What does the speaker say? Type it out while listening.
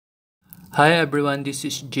Hi everyone, this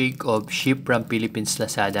is Jake of Ship from Philippines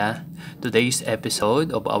Lazada. Today's episode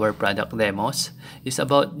of our product demos is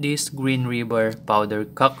about this Green River powder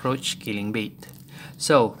cockroach killing bait.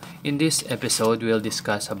 So, in this episode, we'll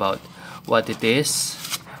discuss about what it is,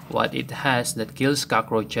 what it has that kills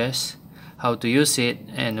cockroaches, how to use it,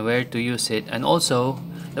 and where to use it, and also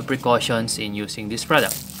the precautions in using this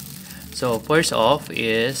product. So, first off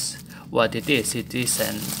is what it is. It is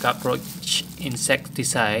an cockroach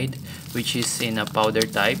insecticide which is in a powder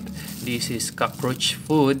type. This is cockroach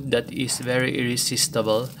food that is very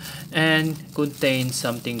irresistible and contains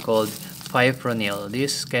something called fipronil.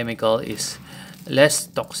 This chemical is less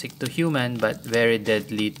toxic to human but very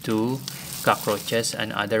deadly to cockroaches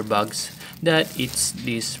and other bugs that eats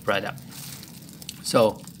this product.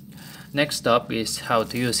 So next up is how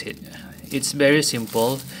to use it. It's very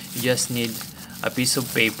simple. You just need a piece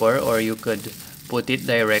of paper, or you could put it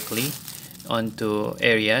directly onto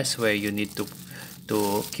areas where you need to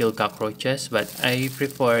kill cockroaches, but I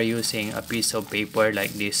prefer using a piece of paper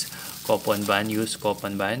like this coupon band, used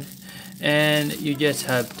coupon band, and you just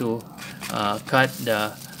have to cut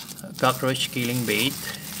the cockroach killing bait.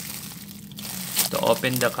 To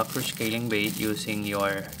open the cockroach killing bait using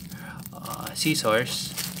your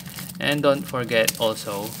scissors, and don't forget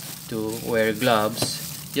also to wear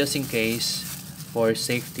gloves just in case for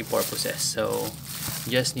safety purposes. So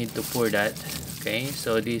just need to pour that. Okay,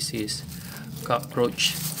 so this is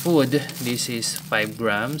cockroach food. This is 5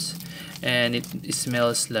 grams and it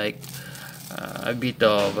smells like a bit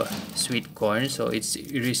of sweet corn, so it's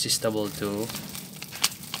irresistible to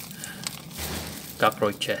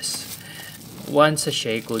cockroaches. One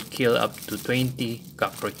sachet could kill up to 20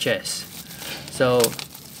 cockroaches. So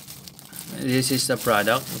this is the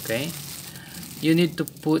product. Okay, you need to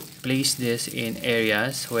place this in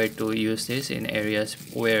areas where to use this, in areas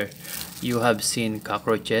where you have seen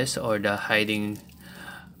cockroaches or the hiding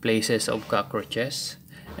places of cockroaches,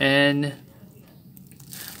 and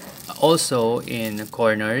also in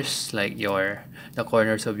corners like the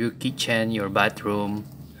corners of your kitchen, your bathroom,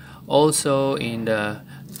 also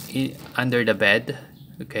under the bed,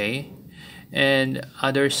 okay, and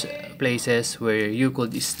other places where you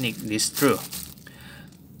could sneak this through.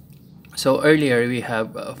 So earlier we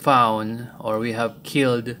have found, or we have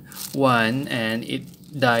killed one, and it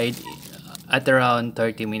died at around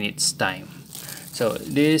 30 minutes time. So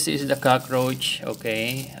this is the cockroach.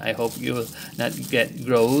 Okay, I hope you will not get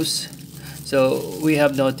gross. So we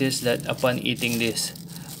have noticed that upon eating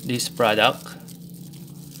this product,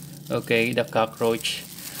 okay, the cockroach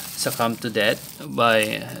succumbed to death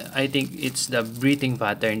by, I think it's the breathing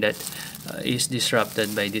pattern that is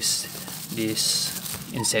disrupted by this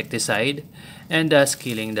insecticide, and thus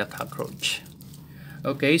killing the cockroach.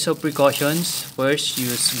 Okay, so precautions. First,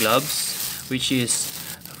 use gloves, which is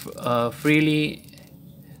freely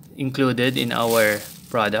included in our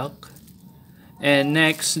product. And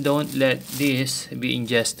next, don't let this be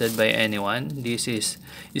ingested by anyone. This is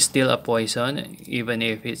still a poison, even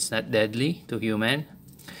if it's not deadly to human.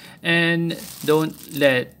 And don't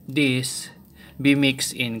let this be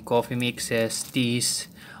mixed in coffee mixes, teas,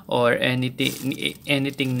 or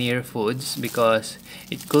anything near foods, because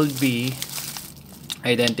it could be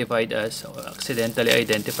identified as, or accidentally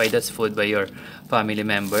identified as food by your family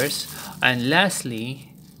members. And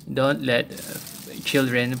lastly, don't let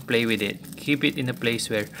children play with it. Keep it in a place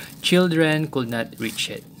where children could not reach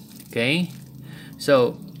it. Okay,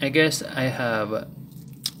 so I guess I have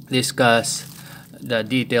discussed the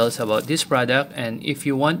details about this product, and if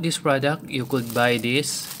you want this product, you could buy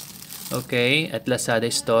this, okay, at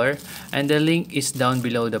Lazada store, and the link is down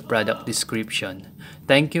below the product description.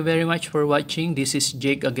 Thank you very much for watching. This is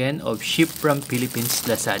Jake again of Ship from Philippines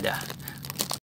Lazada.